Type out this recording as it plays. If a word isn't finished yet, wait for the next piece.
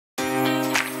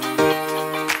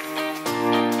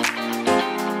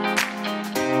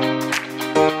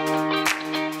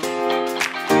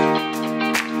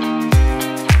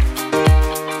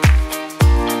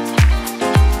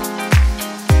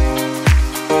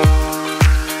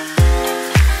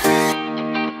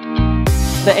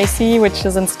The AC, which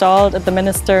is installed at the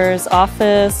Minister's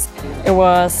office, it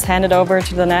was handed over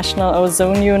to the National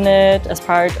Ozone Unit as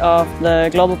part of the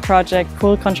global project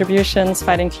Cool Contributions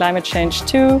Fighting Climate Change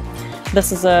 2.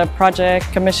 This is a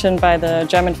project commissioned by the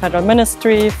German Federal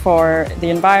Ministry for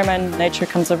the Environment, Nature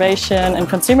Conservation and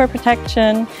Consumer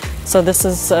Protection. So this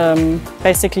is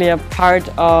basically a part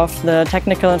of the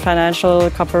technical and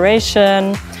financial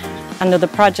cooperation under the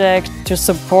project to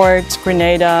support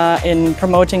Grenada in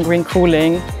promoting green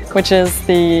cooling, which is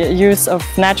the use of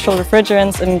natural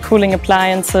refrigerants in cooling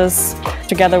appliances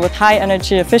together with high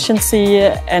energy efficiency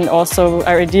and also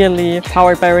are ideally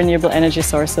powered by renewable energy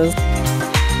sources.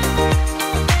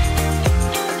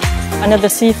 Under the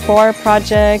C4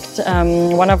 project,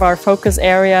 one of our focus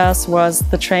areas was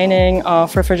the training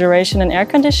of refrigeration and air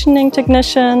conditioning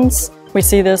technicians. We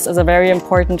see this as a very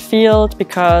important field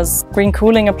because green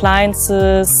cooling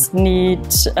appliances need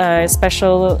a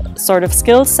special sort of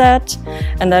skill set,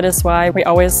 and that is why we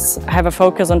always have a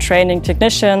focus on training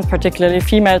technicians, particularly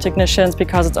female technicians,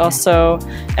 because it's also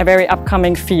a very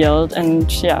upcoming field and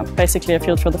basically a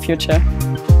field for the future.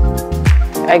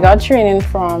 I got training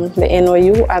from the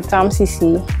NOU at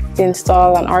TAMCC to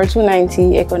install an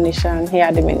R290 air conditioner here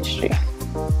at the ministry.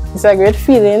 It's a great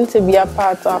feeling to be a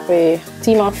part of a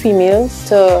team of females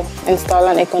to install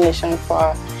an air conditioner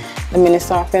for the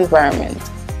Minister of Environment.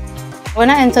 When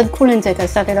I entered Cooling Tech, I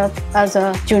started out as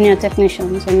a junior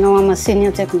technician, so now I'm a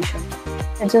senior technician.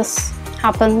 I just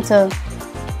happened to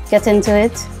get into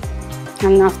it,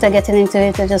 and after getting into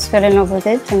it, I just fell in love with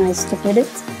it and I stuck with it.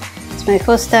 It's my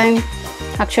first time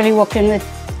actually working with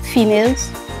females,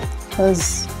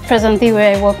 because presently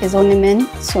where I work is only men,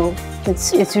 so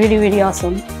it's really, really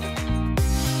awesome.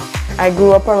 I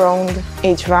grew up around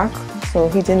HVAC, so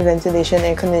heating, ventilation,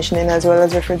 air conditioning, as well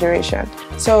as refrigeration.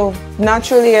 So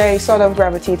naturally I sort of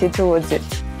gravitated towards it.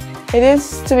 It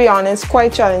is, to be honest,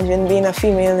 quite challenging being a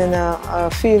female in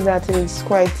a field that is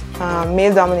quite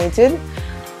male-dominated,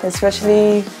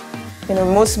 especially,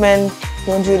 most men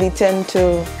don't really tend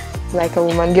to like a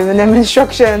woman giving them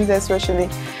instructions, especially.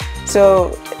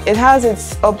 So it has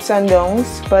its ups and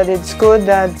downs, but it's good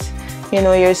that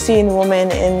you're seeing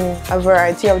women in a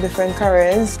variety of different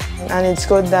careers, and it's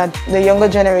good that the younger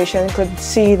generation could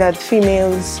see that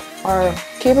females are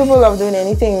capable of doing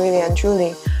anything really and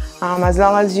truly. As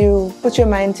long as you put your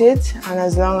mind to it and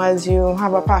as long as you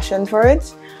have a passion for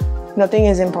it, nothing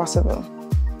is impossible.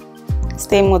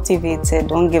 Stay motivated,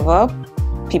 don't give up.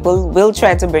 People will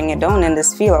try to bring you down in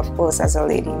this field, of course, as a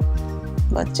lady.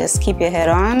 But just keep your head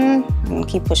on and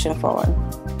keep pushing forward.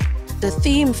 The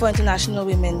theme for International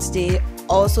Women's Day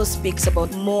also speaks about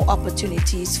more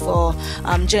opportunities for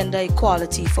gender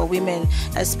equality for women,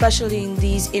 especially in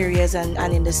these areas and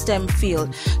in the STEM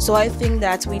field. So I think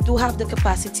that we do have the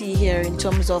capacity here in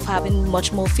terms of having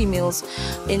much more females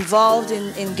involved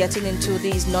in getting into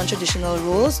these non-traditional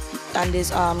roles and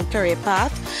this career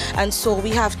path. And so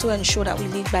we have to ensure that we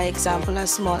lead by example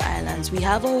as small islands. We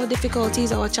have our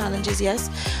difficulties, our challenges, yes,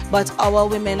 but our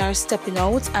women are stepping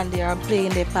out and they are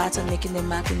playing their part and making their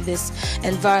mark in this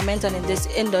environment and in this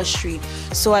industry.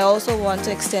 So I also want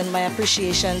to extend my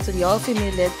appreciation to the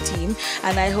all-female led team,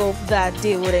 and I hope that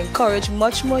they would encourage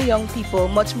much more young people,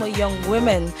 much more young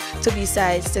women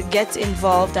to get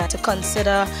involved and to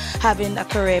consider having a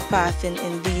career path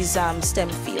in these STEM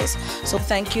fields. So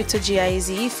thank you to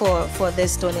GIZ for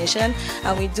this donation,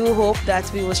 and we do hope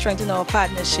that we will strengthen our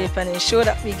partnership and ensure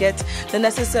that we get the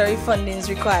necessary fundings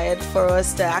required for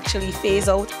us to actually phase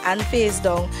out and phase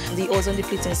down the ozone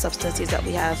depleting substances that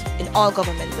we have in all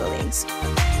government buildings.